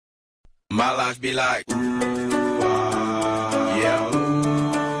My life be like, ooh, yeah,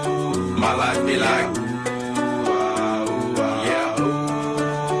 ooh. My life be like, ooh, yeah, ooh.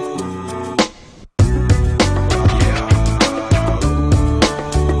 Yeah, ooh.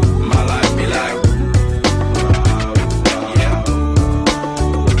 My life be like, yeah, ooh.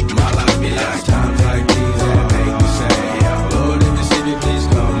 My life be like times like these that make me say, yeah, Lord, if the city please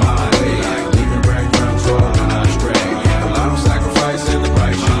come my way, like leaving breadcrumbs for when I stray, yeah, well, I'm sacrificing the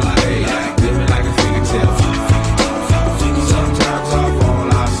price you pay, like living like a fingertip. Sometimes I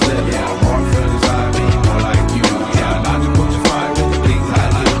fall, I slip, yeah, more feelings I be more like you, yeah, not to put your fire with the things I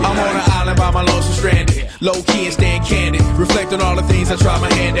do. I'm on an island by my lonesome stranded, low key and staying candid, reflect on all the things I try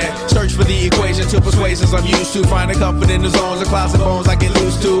my hand at, search for the equation to persuasions I'm used to, find a comfort in the zones of clouds and bones I get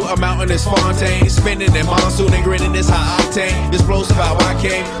loose to, a mountain is Fontaine, spinning in monsoon and grinning this high octane, explosive how I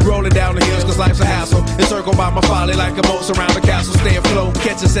came, rolling down the hills cause life's a hassle, encircled by my folly like a moat around the castle, stay afloat,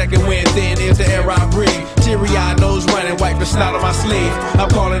 catch a second wind thin is the air I breathe, teary-eyed nose running, wipe the snot on my sleeve, I'm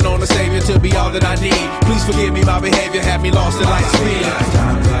calling on the Savior to be all that I need, please forgive me my behavior, had me lost in light speed.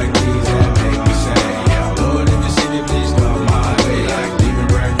 Times like these that make me say, yeah, Lord, if the city please come my way, like leaving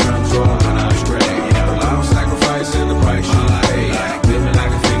breadcrumbs for when I stray, yeah, well, I'm sacrificing the price you pay, like living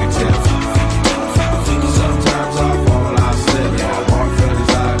like a fingertip. Sometimes I fall, I slip, yeah, more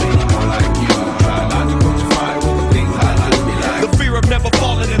feelings I be more like you, try not to put your fire with the things I do be like. The fear of never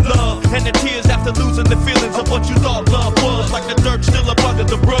falling in love, and the tears after losing the feelings of what you thought love was, like the dirt still up under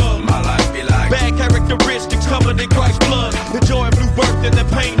the rug. My life be like Bad characteristics covered in Christ's blood. The joy of new birth and the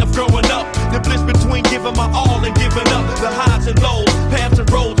pain of growing up. The bliss between giving my all and giving up. The highs and lows, paths and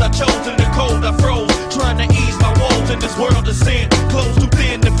roads I chose. In the cold I froze, trying to ease my woes in this world of sin. Close too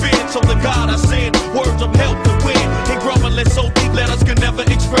thin to fit, so the God I send words of help to win. And grumbling so deep letters can never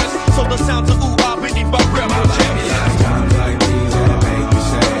express. So the sounds of ooh ah beneath my breath will chest. times like these that make me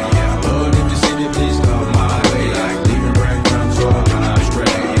say, yeah, Lord, if the city please come my way, like leaving breadcrumbs for when I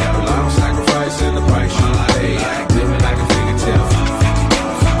stray, yeah, well, I'm sacrificing the price you pay, like living like a fingertip.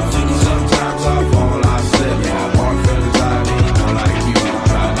 Sometimes I fall, I slip, yeah, more feelings I be more like you,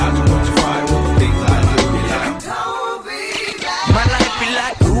 try not to put your fire with the things I do be like. My life be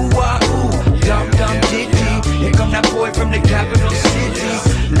like ooh ah ooh, dum dum diddy. Here come that boy from the capital city.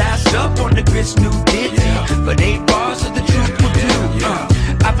 Last up on the grits, new ditty. But 8 bars of the truth will do.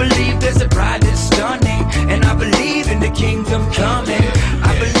 I believe there's a bride that's stunning, and I believe in the kingdom coming.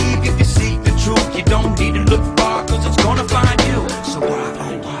 I believe if you seek the truth, you don't need to look far, cause it's gonna find you. So why,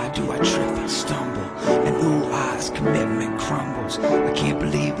 oh why do I trip and stumble? And ooh ah's commitment crumbles. I can't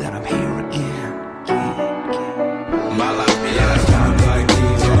believe that I'm here again. My life be like times like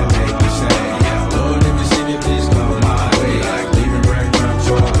these that make me say, yeah, Lord, if the city please come my way, like leaving breadcrumbs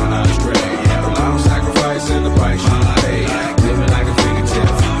for when I stray, yeah, well, I'm sacrificing the price you pay, like living like a fingertip.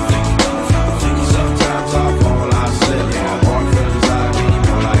 Sometimes I fall, I slip, yeah, more feelings I be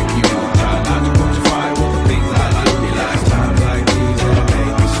more like you, try not to put your fire with the things I do be like. Times like these that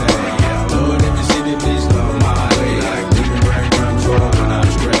make me say, yeah, Lord, if the city please come my way, like leaving breadcrumbs for when I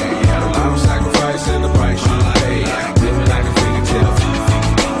stray, yeah, well, I'm sacrificing the price you pay, like living like a fingertip.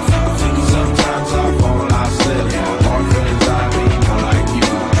 Sometimes I fall, I slip, yeah, more feelings I be more like you,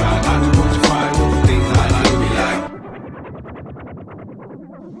 try not to put your fire with the things I do be like.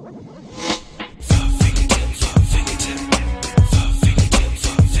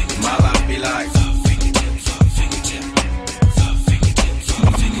 My life be like,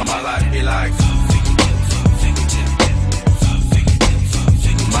 my life be like,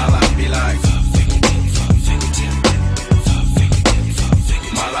 my life be like,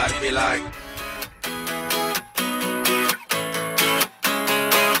 my life be like.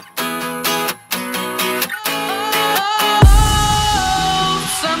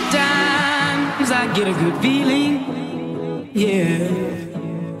 Sometimes I get a good feeling, yeah.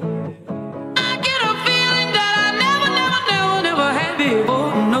 I get a feeling that I never had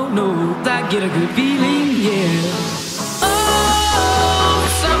before. No, I get a good feeling, yeah. Oh,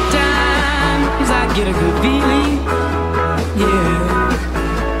 sometimes I get a good feeling, yeah.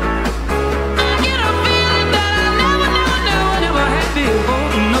 I get a feeling that I never had before.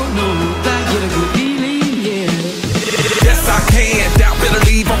 No, I get a good feeling, yeah. Yes, I can. Doubt, better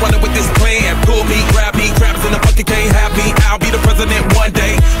leave. I'm running with this plan. Pull me, grab me, crabs in the bucket can't have me. I'll be the president one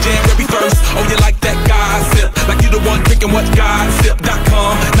day. January 1st. Oh, you like that gossip? Like you the one drinking what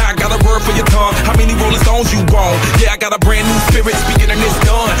gossip.com. Now I got a word for your tongue. How many Rolling Stones you want? Yeah, I got a brand new spirit speaking and it's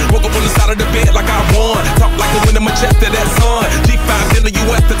done. Woke up on the side of the bed like I won. Talk like the wind in my chest to that sun. G5 in the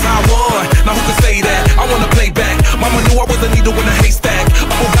US to Taiwan. Now who can say that? I wanna play back. Mama knew I was a needle in a haystack.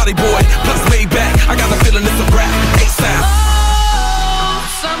 A Bugatti boy, plus Maybach. I got a feeling it's a rap. ASAP.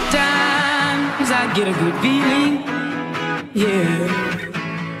 Sometimes I get a good feeling, yeah.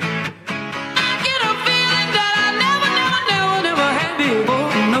 I get a feeling that I never had before.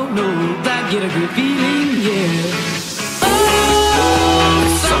 No, I get a good feeling, yeah. Oh,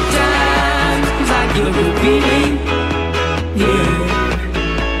 sometimes I get a good feeling, yeah.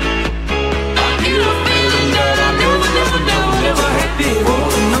 I get a feeling that I never had before.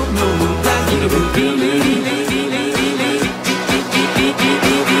 No, I get a good feeling.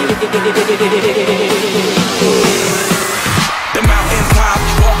 The mountains high,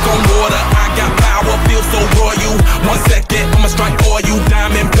 walk on water. I got power, feel so royal. 1 second, I'ma strike for you.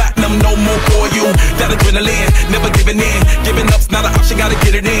 Diamond, platinum, no more for you. That adrenaline, never giving in. Giving up's not an option, gotta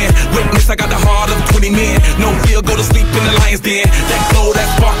get it in. Witness, I got the heart of 20 men. No fear, go to sleep in the lion's den. That glow, that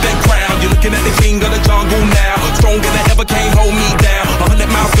spark, that crown. You're looking at the king of the jungle now. Stronger than ever, can't hold me down. 100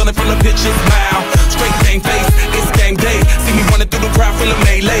 miles gunning from the pitcher's mouth. Straight game face, it's game day. See me running through the crowd full of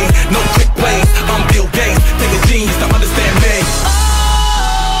melee. No trick plays, I'm Bill Gates. Take a genius to understand me.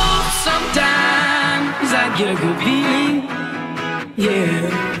 Oh, sometimes I get a good feeling, yeah.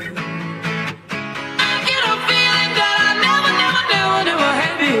 I get a feeling that I never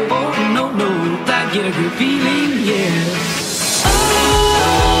had before. No, I get a good feeling, yeah.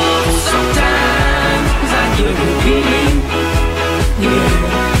 Oh, sometimes I get a good feeling, yeah.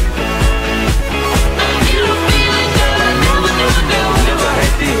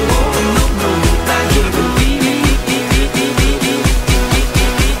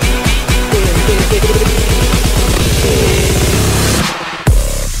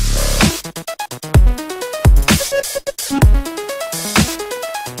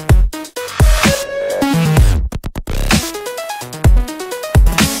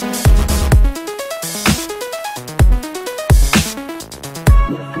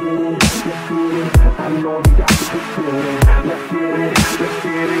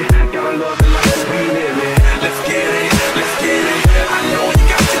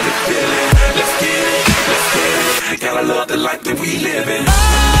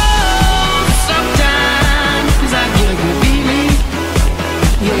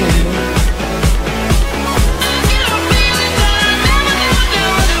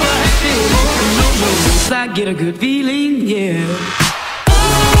 Get a good feeling, yeah. Oh,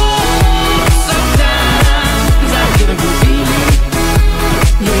 sometimes I get a good feeling,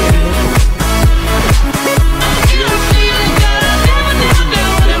 yeah. I get a feeling that I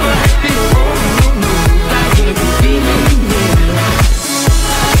never had before. No, I get a good feeling, yeah.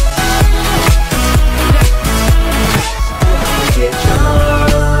 Get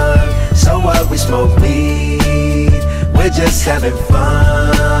drunk, so what? We smoke weed, we're just having fun.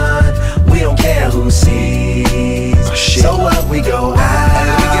 We don't care who sees. So what? We go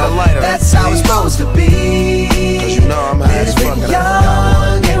out. That's how it's supposed to be. 'Cause you know I'm high as fuck.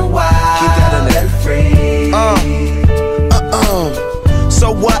 Young and wild and free.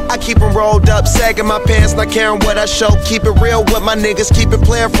 So what? I keep them rolled up, sagging my pants, not caring what I show. Keep it real with my niggas, keep it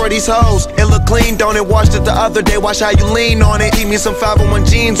playing for these hoes. It look clean, don't it? Washed it the other day, watch how you lean on it. Keep me some 501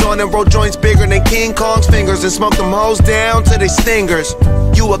 jeans on it, roll joints bigger than King Kong's fingers, and smoke them hoes down to they stingers.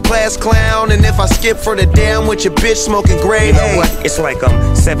 You a class clown, and if I skip for the damn with your bitch smoking gray. You know what? It's like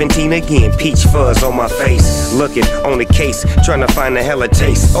I'm 17 again, peach fuzz on my face. Looking on the case, trying to find a hella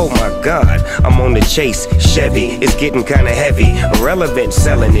taste. Oh my God, I'm on the chase. Chevy, it's getting kinda heavy. Irrelevant,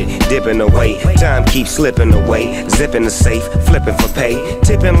 selling it, dipping away. Time keeps slipping away. Zipping the safe, flipping for pay.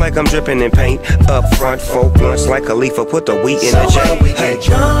 Tipping like I'm dripping in paint. Up front, 4 blunts like a leaf, put the wheat in the So J. what? We get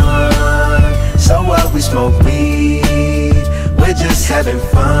drunk. So what? We smoke weed. We're just having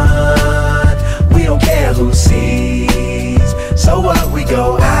fun. We don't care who sees. So what? We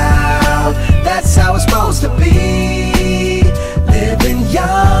go out. That's how it's supposed to be. Living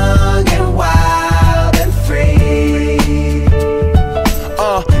young and wild and free.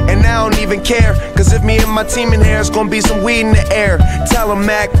 And I don't even care, 'cause if me and my team in here, it's gonna be some weed in the air. Tell 'em,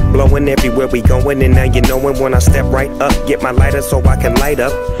 Mac. Blowing everywhere we going, and now you knowin' when I step right up. Get my lighter so I can light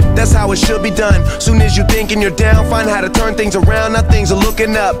up. That's how it should be done. Soon as you thinking you're down, find how to turn things around. Now things are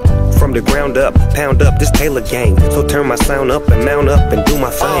looking up. From the ground up, pound up this Taylor gang. So turn my sound up and mount up and do my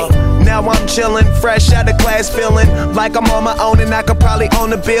thing. Now I'm chillin', fresh out of class, feeling like I'm on my own and I could probably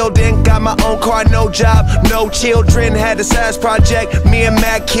own a building. Got my own car, no job, no children. Had a size project, me and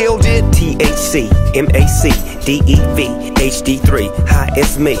Mac killed it. THC, MAC, DEV, HD3, hi,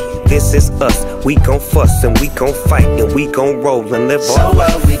 it's me. This is us. We gon' fuss and we gon' fight and we gon' roll and live So our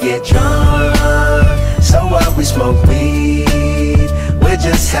life. what? We get drunk. So what? We smoke weed. We're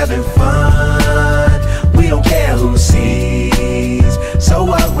just having fun. We don't care who sees. So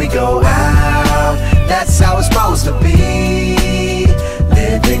what? We go out. That's how it's supposed to be.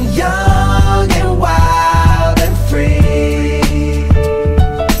 Living young and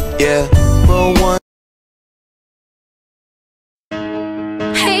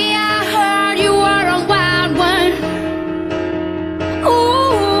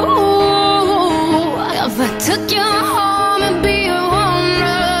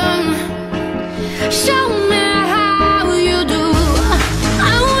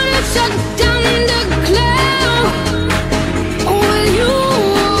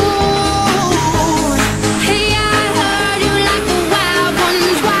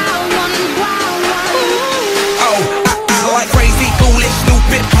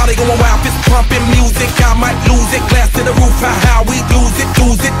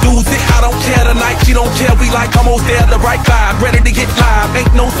like, she don't care, we like almost there, the right vibe, ready to get live,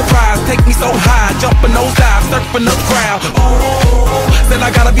 ain't no surprise, take me so high, jumping those dives, surfing the crowd. Ooh, said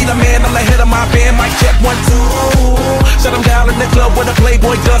I gotta be the man, I'm the head of my band, mic check 1, 2. Shut them down in the club where the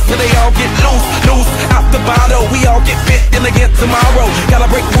Playboy does, so they all get loose, loose, out the bottle. We all get fit in again tomorrow.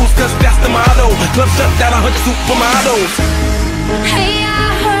 Gotta break rules, cause that's the motto. Club shut down 100 supermodels. Hey, I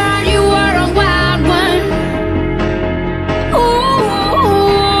heard you were a wild one. Ooh,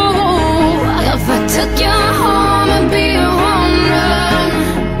 if I took you home, it'd be a home run.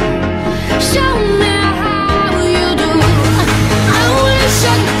 Show me how you do. I wanna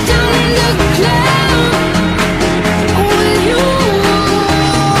shut down in the club with you.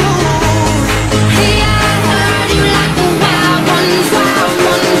 Hey, I heard you like the wild ones, wild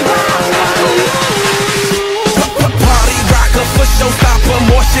ones, wild ones. Party rocker, for showstopper,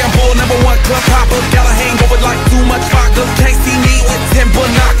 more shampoo, #1 club hopper. Got a hangover like too much vodka. Can't see me with 10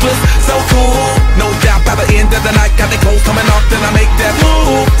 binoculars. So cool, no doubt by the end of the night, got the clothes coming off, then I make that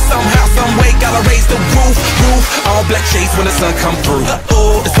move. Somehow, some way, gotta raise the roof. All black shades when the sun come through.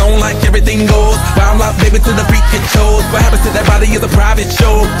 It's on like everything goes. Wild out, baby, to the freak it shows. What happens to that body is a private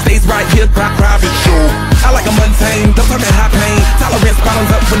show. Stays right here, private show. I like a mundane, don't talk that high pain. Tolerance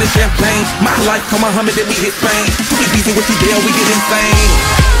bottoms up when it's champagne. My life, come Muhammad, then we hit Spain. We easy with you, deal, we get insane.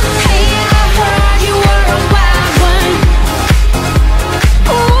 Hey, I heard you were a wild one.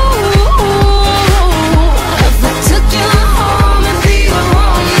 Ooh, if I took you home, it'd be a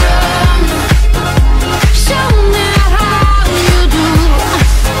home run. Show me how you do.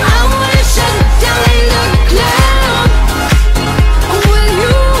 I wanna shut down in the club with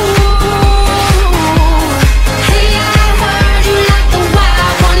you. Hey, I heard you like the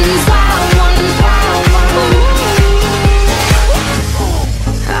wild ones, wild ones, wild ones.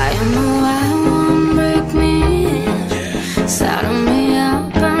 I am the wild one, break me in. Saddle me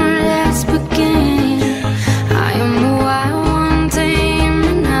up and let's begin. I am the wild one, tame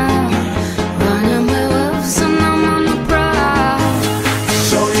me now. Running with wolves and I'm on the prowl.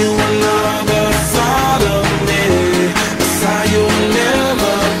 Show you another side of me. A side you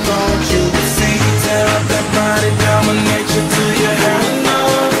never thought you would see. Tear up that body, dominate you till you have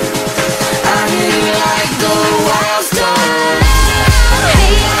enough. I hear you like the wild star.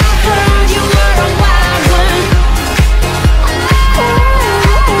 Hey, I heard you were a wild one. Ooh,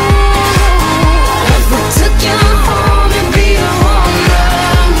 if I took you home, it'd be a home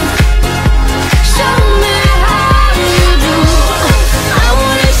run. Show me how you do. I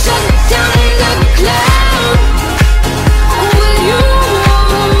wanna shut down in the club with you.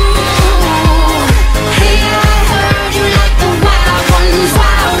 Hey, I heard you like the wild ones,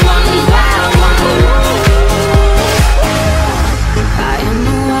 wild ones, wild ones. I am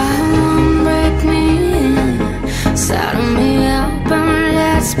the wild one, break me in. Saddle me up and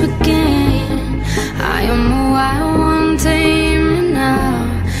let's begin. I am the wild one, tame me now.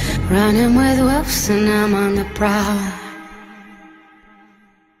 Running with wolves and I'm on the prowl.